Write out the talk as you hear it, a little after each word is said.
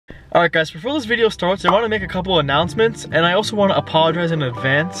Alright guys, before this video starts, I want to make a couple of announcements, and I also want to apologize in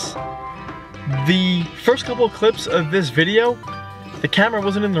advance. The first couple of clips of this video, the camera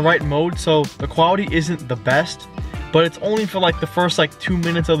wasn't in the right mode, so the quality isn't the best, but it's only for like the first 2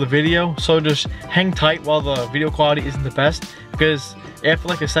 minutes of the video, so just hang tight while the video quality isn't the best, because after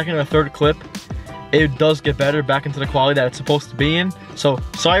like a second or third clip, it does get better back into the quality that it's supposed to be in. So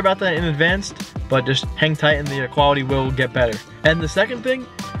sorry about that in advance, but just hang tight and the quality will get better. And the second thing,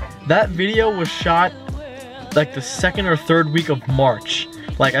 that video was shot like the second or third week of March.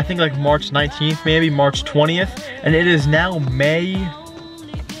 I think like March 19th, maybe March 20th, and it is now May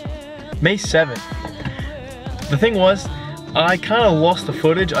 7th. The thing was, I kind of lost the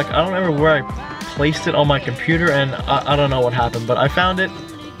footage. I don't remember where I placed it on my computer, and I don't know what happened, but I found it.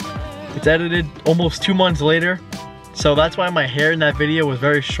 It's edited almost 2 months later, so that's why my hair in that video was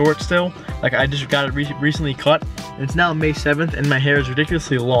very short still. I just got it recently cut, and it's now May 7th, and my hair is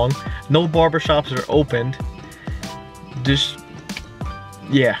ridiculously long. No barbershops are opened.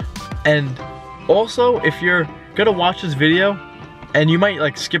 Yeah. And also, if you're gonna watch this video, and you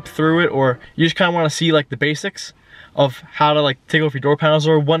might skip through it, or you just kind of want to see the basics of how to take off your door panels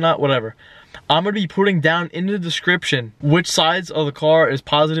or whatnot, whatever, I'm going to be putting down in the description which sides of the car is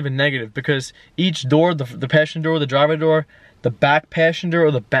positive and negative, because each door, the passenger door, the driver door, the back passenger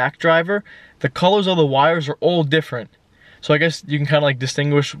or the back driver, the colors of the wires are all different. So I guess you can kind of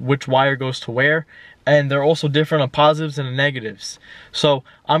distinguish which wire goes to where, and they're also different on positives and negatives. So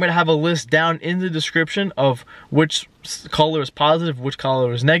I'm going to have a list down in the description of which color is positive, which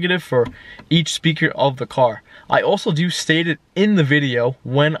color is negative for each speaker of the car. I also do state it in the video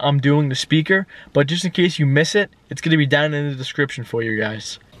when I'm doing the speaker, but just in case you miss it, it's going to be down in the description for you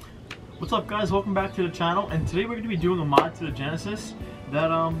guys. What's up guys, welcome back to the channel, and today we're going to be doing a mod to the Genesis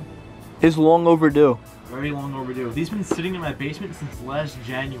that is long overdue. Very long overdue. These have been sitting in my basement since last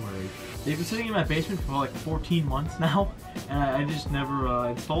January. They've been sitting in my basement for 14 months now, and I just never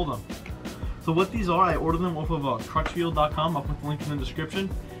installed them. So what these are, I ordered them off of crutchfield.com. I'll put the link in the description.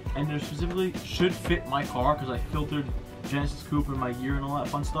 And they specifically should fit my car, because I filtered Genesis Coupe and my gear and all that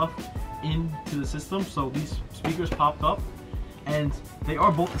fun stuff into the system. So these speakers popped up, and they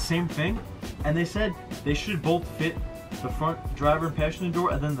are both the same thing. And they said they should both fit the front driver and passenger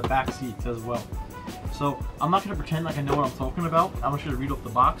door, and then the back seats as well. So I'm not going to pretend like I know what I'm talking about. I'm just going to read off the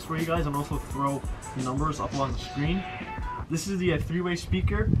box for you guys and also throw the numbers up on the screen. This is the three-way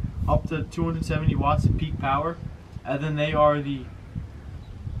speaker, up to 270 watts of peak power. And then they are the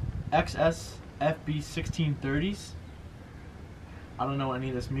XS FB 1630s. I don't know what any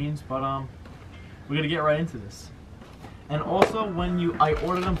of this means, but we're going to get right into this. And also, when I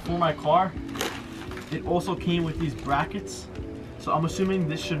ordered them for my car, it also came with these brackets. So I'm assuming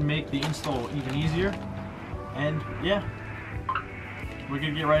this should make the install even easier. And yeah, we're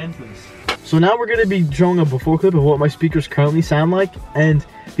gonna get right into this. So now we're gonna be showing a before clip of what my speakers currently sound like. And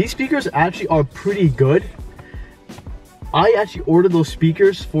these speakers actually are pretty good. I actually ordered those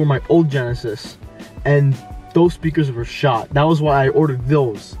speakers for my old Genesis, and those speakers were shot. That was why I ordered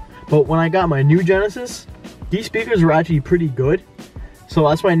those. But when I got my new Genesis, these speakers were actually pretty good. So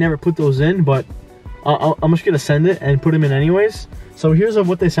that's why I never put those in, but I'm just gonna send it and put them in anyways. So here's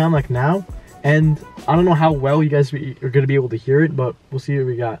what they sound like now, and I don't know how well you guys are gonna be able to hear it, but we'll see what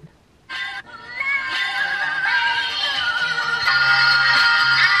we got.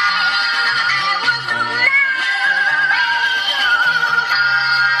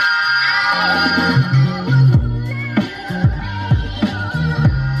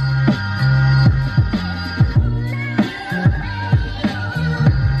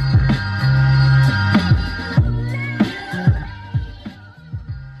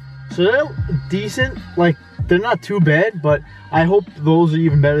 So they're decent, they're not too bad, but I hope those are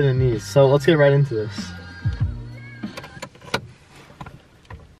even better than these. So let's get right into this.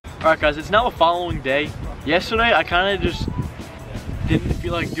 Alright guys, it's now the following day. Yesterday I kind of just didn't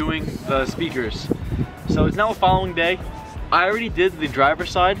feel like doing the speakers. So it's now the following day. I already did the driver's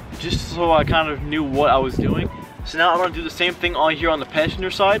side, just so I kind of knew what I was doing. So now I'm going to do the same thing on here on the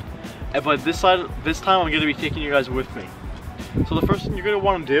passenger side. But this time I'm going to be taking you guys with me. So the first thing you're going to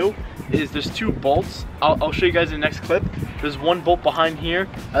want to do is there's two bolts. I'll show you guys in the next clip. There's one bolt behind here,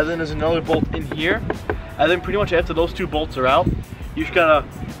 and then there's another bolt in here. And then pretty much after those two bolts are out, you just gotta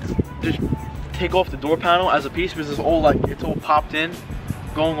just take off the door panel as a piece, because it's all popped in,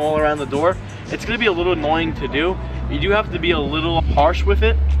 going all around the door. It's gonna be a little annoying to do. You do have to be a little harsh with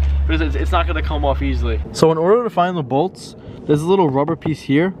it, because it's not gonna come off easily. So in order to find the bolts, there's a little rubber piece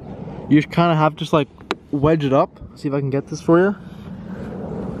here. You just kind of have to just wedge it up. See if I can get this for you.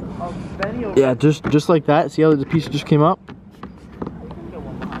 Yeah, just like that. See how the piece just came up?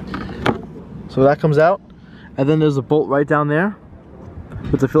 So that comes out, and then there's a bolt right down there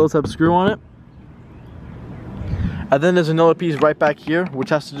with the Phillips head screw on it. And then there's another piece right back here, which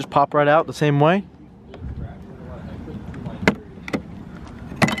has to just pop right out the same way.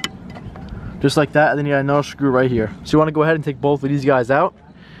 Just like that, and then you got another screw right here. So you want to go ahead and take both of these guys out.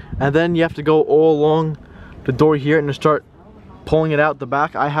 And then you have to go all along the door here and just start pulling it out the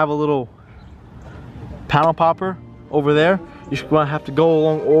back. I have a little panel popper over there. You should have to go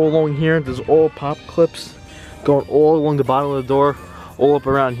all along here. There's all pop clips going all along the bottom of the door, all up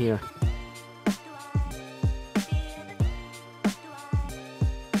around here.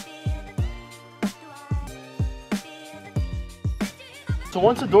 So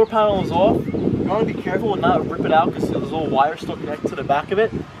once the door panel is off, you want to be careful and not rip it out because there's a little wire stuck next to the back of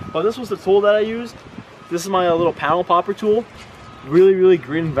it. But this was the tool that I used. This is my little panel popper tool. Really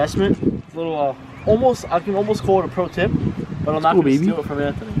great investment. It's a little, I can almost call it a pro tip, but I'm not going to steal it from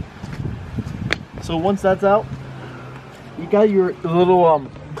Anthony. So once that's out, you got your little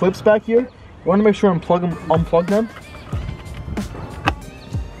clips back here. You want to make sure unplug them.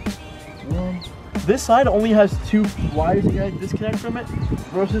 This side only has 2 wires you gotta disconnect from it,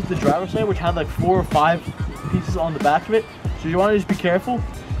 versus the driver's side, which had like 4 or 5 pieces on the back of it. So you want to just be careful.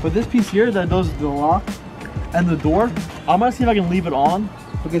 For this piece here that does the lock and the door, I'm gonna see if I can leave it on,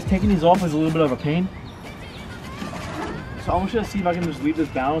 because taking these off is a little bit of a pain. So I'm just gonna see if I can just leave this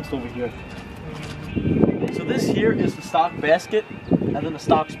balanced over here. So this here is the stock basket, and then the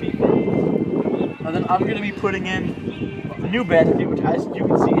stock speaker. And then I'm gonna be putting in the new basket, which, as you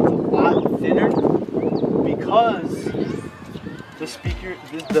can see, it's a lot thinner because the speaker,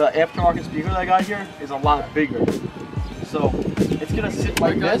 the aftermarket speaker that I got here is a lot bigger. So it's gonna sit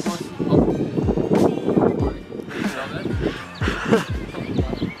like this.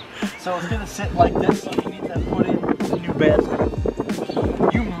 So it's gonna sit like this. So you need to put in the new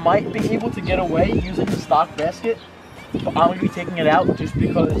basket. You might be able to get away using the stock basket, but I'm going to be taking it out just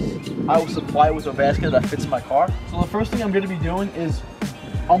because I will supply it with a basket that fits in my car. So the first thing I'm going to be doing is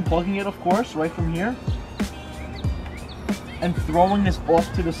unplugging it, of course, right from here, and throwing this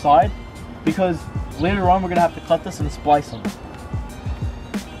off to the side, because later on we're going to have to cut this and splice them.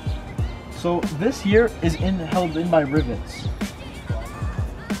 So this here is held in by rivets.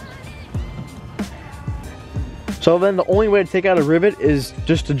 So then the only way to take out a rivet is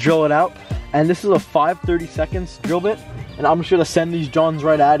just to drill it out. And this is a 5/32 drill bit, and I'm just gonna send these johns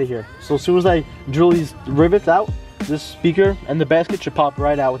right out of here. So as soon as I drill these rivets out, this speaker and the basket should pop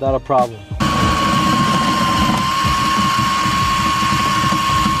right out without a problem.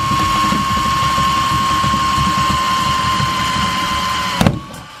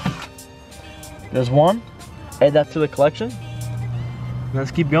 There's one. Add that to the collection.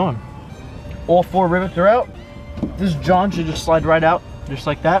 Let's keep going. All 4 rivets are out. This john should just slide right out, just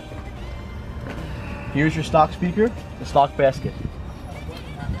like that. Here's your stock speaker, the stock basket.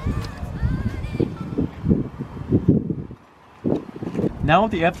 Now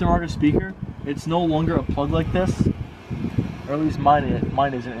with the aftermarket speaker, it's no longer a plug like this, or at least mine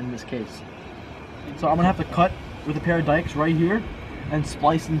isn't in this case. So I'm gonna have to cut with a pair of dikes right here and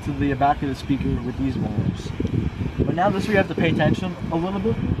splice into the back of the speaker with these wires. But now this we have to pay attention a little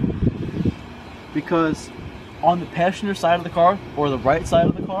bit, because on the passenger side of the car, or the right side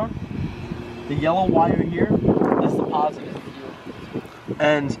of the car, the yellow wire here is the positive,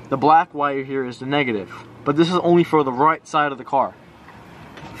 and the black wire here is the negative. But this is only for the right side of the car,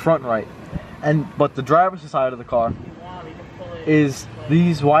 front right. But the driver's side of the car is,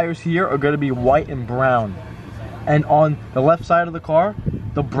 these wires here are going to be white and brown. And on the left side of the car,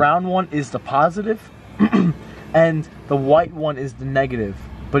 the brown one is the positive, and the white one is the negative.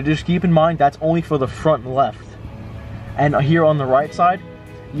 But just keep in mind, that's only for the front left. And here on the right side,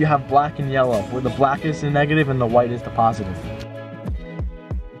 you have black and yellow, where the black is the negative and the white is the positive.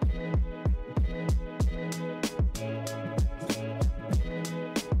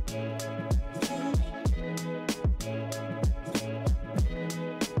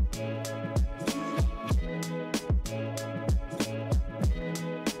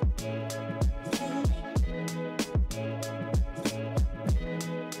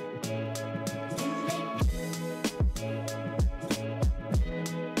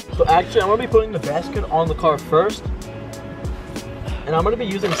 So actually, I'm going to be putting the basket on the car first, and I'm going to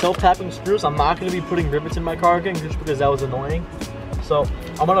be using self-tapping screws. I'm not going to be putting rivets in my car again, just because that was annoying. So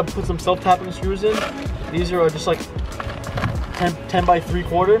I'm going to put some self-tapping screws in. These are just like 10 by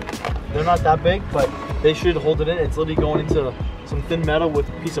 3/4. They're not that big, but they should hold it in. It's literally going into some thin metal with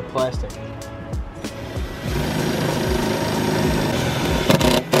a piece of plastic.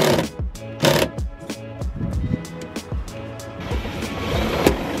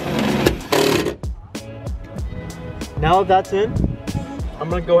 Now that that's in, I'm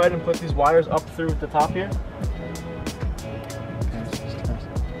gonna go ahead and put these wires up through the top here.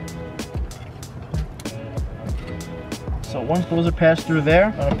 So once those are passed through there,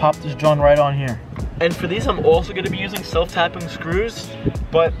 I'm gonna pop this John right on here. And for these, I'm also gonna be using self-tapping screws,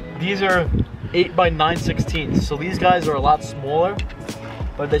 but these are 8x9/16, so these guys are a lot smaller,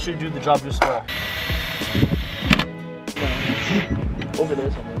 but they should do the job just well. Over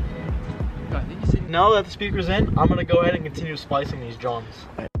there somewhere. Now that the speaker's in, I'm gonna go ahead and continue splicing these Johns.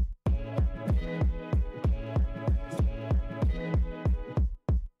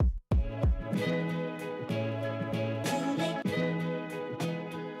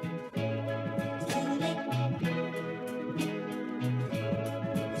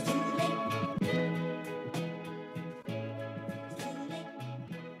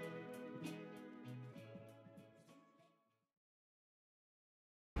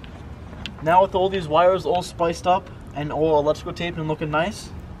 Now with all these wires all spliced up and all electrical taped and looking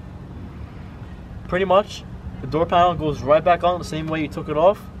nice, pretty much the door panel goes right back on the same way you took it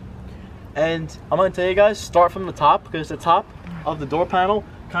off. And I'm going to tell you guys, start from the top, because the top of the door panel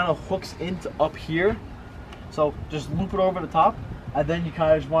kind of hooks into up here. So just loop it over the top, and then you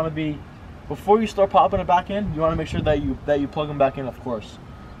kind of just want to be, before you start popping it back in, you want to make sure that you plug them back in, of course.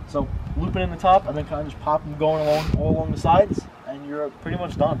 So loop it in the top and then kind of just pop them going all along the sides, and you're pretty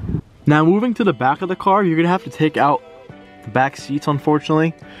much done. Now moving to the back of the car, you're gonna have to take out the back seats,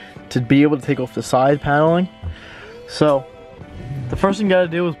 unfortunately, to be able to take off the side paneling. So the first thing you gotta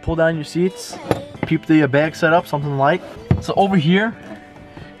do is pull down your seats, keep the bag set up, something light. So over here,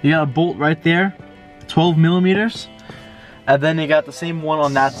 you got a bolt right there, 12 millimeters, and then you got the same one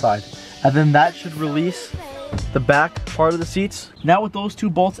on that side. And then that should release the back part of the seats. Now with those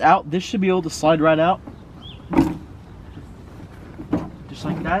two bolts out, this should be able to slide right out. Just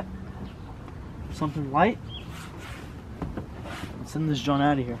like that. Something light. Let's send this John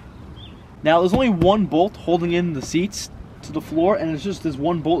out of here. Now there's only one bolt holding in the seats to the floor, and it's just this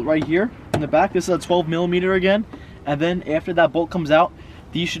one bolt right here in the back. This is a 12 millimeter again, and then after that bolt comes out,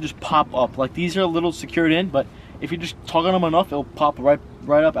 these should just pop up. Like, these are a little secured in, but if you just tug on them enough, it'll pop right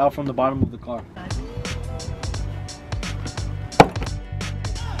up out from the bottom of the car.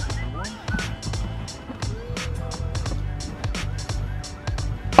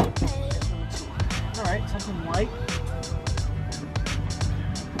 Alright, something light.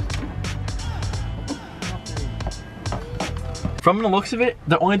 From the looks of it,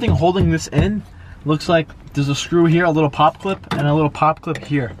 the only thing holding this in looks like there's a screw here, a little pop clip, and a little pop clip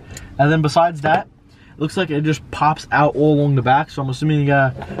here. And then besides that, it looks like it just pops out all along the back, so I'm assuming you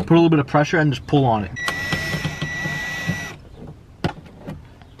gotta put a little bit of pressure and just pull on it.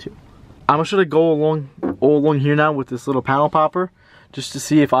 I'm just gonna go all along here now with this little panel popper, just to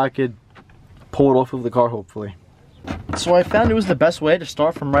see if I could pull it off of the car, hopefully. So I found it was the best way to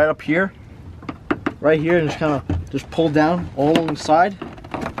start from right up here, and just kind of pull down all along the side.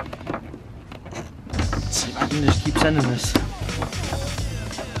 Let's see if I can just keep sending this.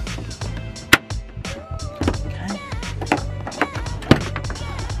 Okay.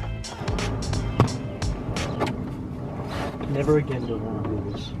 Never again do I want to do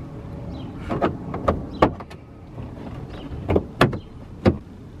this.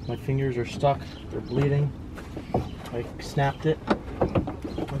 My fingers are stuck, they're bleeding. I snapped it.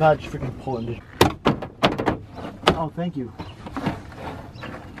 I'm about to just freaking pull it. Oh, thank you.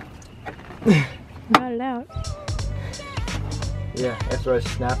 Got it out. Yeah, after I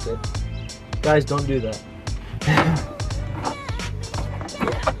snapped it. Guys, don't do that. Yeah,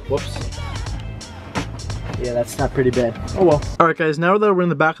 whoops. Yeah, that's not pretty bad. Oh well. Alright guys, now that we're in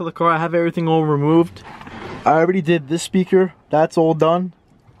the back of the car, I have everything all removed. I already did this speaker. That's all done.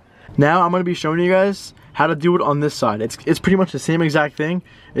 Now I'm going to be showing you guys how to do it on this side. It's pretty much the same exact thing.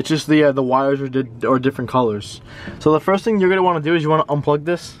 It's just the wires are different colors. So the first thing you're going to want to do is you want to unplug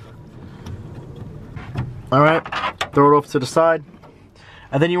this. Alright, throw it off to the side.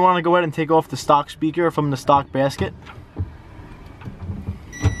 And then you want to go ahead and take off the stock speaker from the stock basket.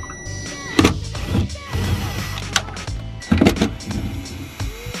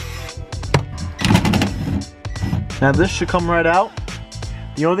 Now this should come right out.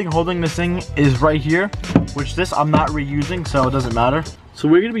 The only thing holding this thing is right here, which this I'm not reusing, so it doesn't matter. So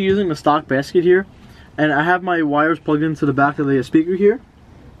we're going to be using the stock basket here, and I have my wires plugged into the back of the speaker here.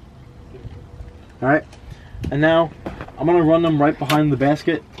 Alright, and now I'm going to run them right behind the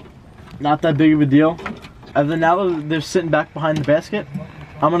basket. Not that big of a deal. And then now that they're sitting back behind the basket,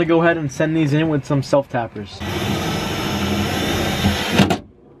 I'm going to go ahead and send these in with some self-tappers.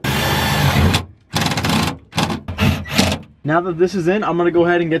 Now that this is in, I'm going to go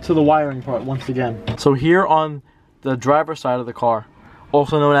ahead and get to the wiring part once again. So here on the driver's side of the car,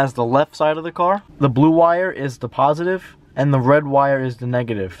 also known as the left side of the car. The blue wire is the positive and the red wire is the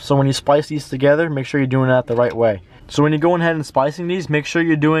negative. So when you splice these together, make sure you're doing that the right way. So when you're going ahead and splicing these, make sure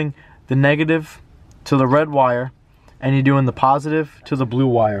you're doing the negative to the red wire and you're doing the positive to the blue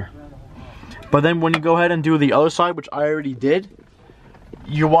wire. But then when you go ahead and do the other side, which I already did,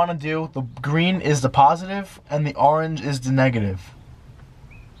 you want to do the green is the positive and the orange is the negative.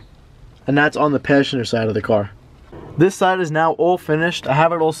 And that's on the passenger side of the car. This side is now all finished. I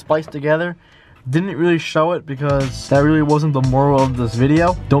have it all spliced together. Didn't really show it because that really wasn't the moral of this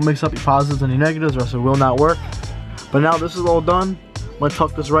video. Don't mix up your positives and your negatives or else it will not work. But now this is all done. I'm gonna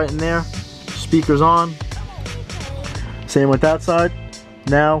tuck this right in there. Speakers on. Same with that side.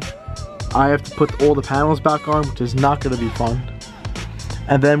 Now I have to put all the panels back on, which is not gonna be fun.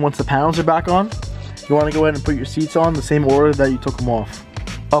 And then once the panels are back on, you wanna go ahead and put your seats on the same order that you took them off.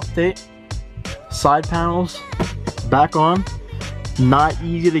 Update, side panels back on. Not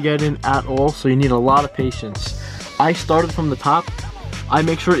easy to get in at all, so you need a lot of patience. I started from the top. I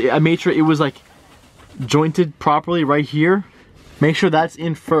made sure it was like jointed properly right here. Make sure that's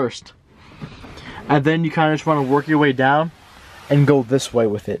in first. And then you kind of just want to work your way down and go this way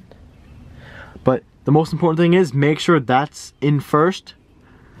with it. But the most important thing is make sure that's in first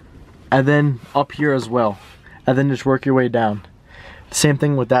and then up here as well. And then just work your way down. Same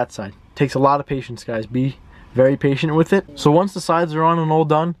thing with that side. Takes a lot of patience, guys. Be very patient with it. So once the sides are on and all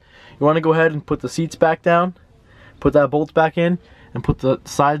done, you want to go ahead and put the seats back down, put that bolt back in, and put the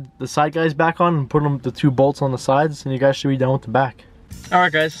side guys back on and put the 2 bolts on the sides, and you guys should be done with the back.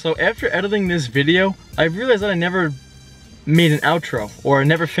 Alright guys, so after editing this video, I realized that I never made an outro, or I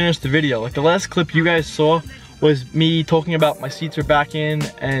never finished the video. Like the last clip you guys saw was me talking about my seats are back in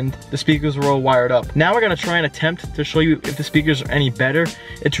and the speakers were all wired up. Now we're gonna try and attempt to show you if the speakers are any better.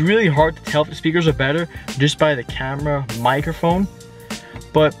 It's really hard to tell if the speakers are better just by the camera microphone,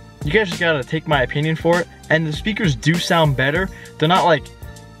 but you guys just gotta take my opinion for it. And the speakers do sound better. They're not like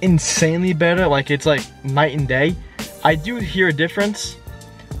insanely better, like it's like night and day. I do hear a difference.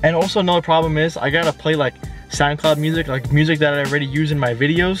 And also another problem is I gotta play like SoundCloud music, like music that I already use in my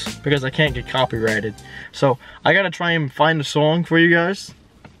videos, because I can't get copyrighted. So I gotta try and find a song for you guys.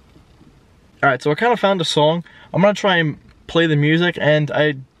 Alright, so I kind of found a song. I'm gonna try and play the music, and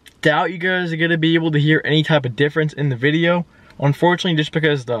I doubt you guys are gonna be able to hear any type of difference in the video. Unfortunately, just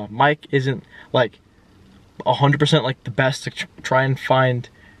because the mic isn't like 100% like the best to try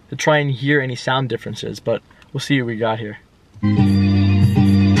and hear any sound differences, but we'll see what we got here.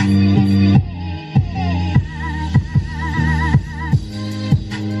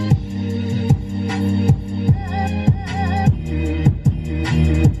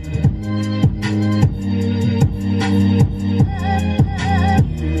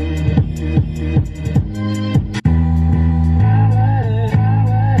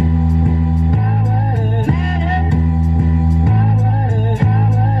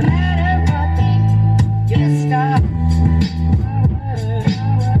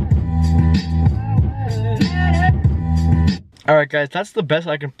 Alright guys, that's the best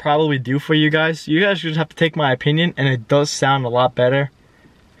I can probably do for you guys. You guys just have to take my opinion, and it does sound a lot better.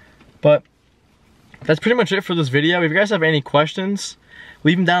 But that's pretty much it for this video. If you guys have any questions,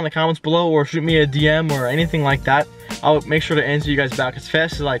 leave them down in the comments below or shoot me a DM or anything like that. I'll make sure to answer you guys back as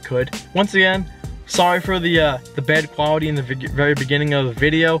fast as I could. Once again, sorry for the bad quality in the very beginning of the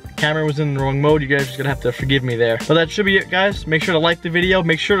video. Camera was in the wrong mode. You guys are just gonna have to forgive me there. But that should be it, guys. Make sure to like the video,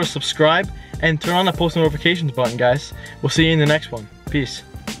 make sure to subscribe, and turn on the post notifications button, guys. We'll see you in the next one. Peace.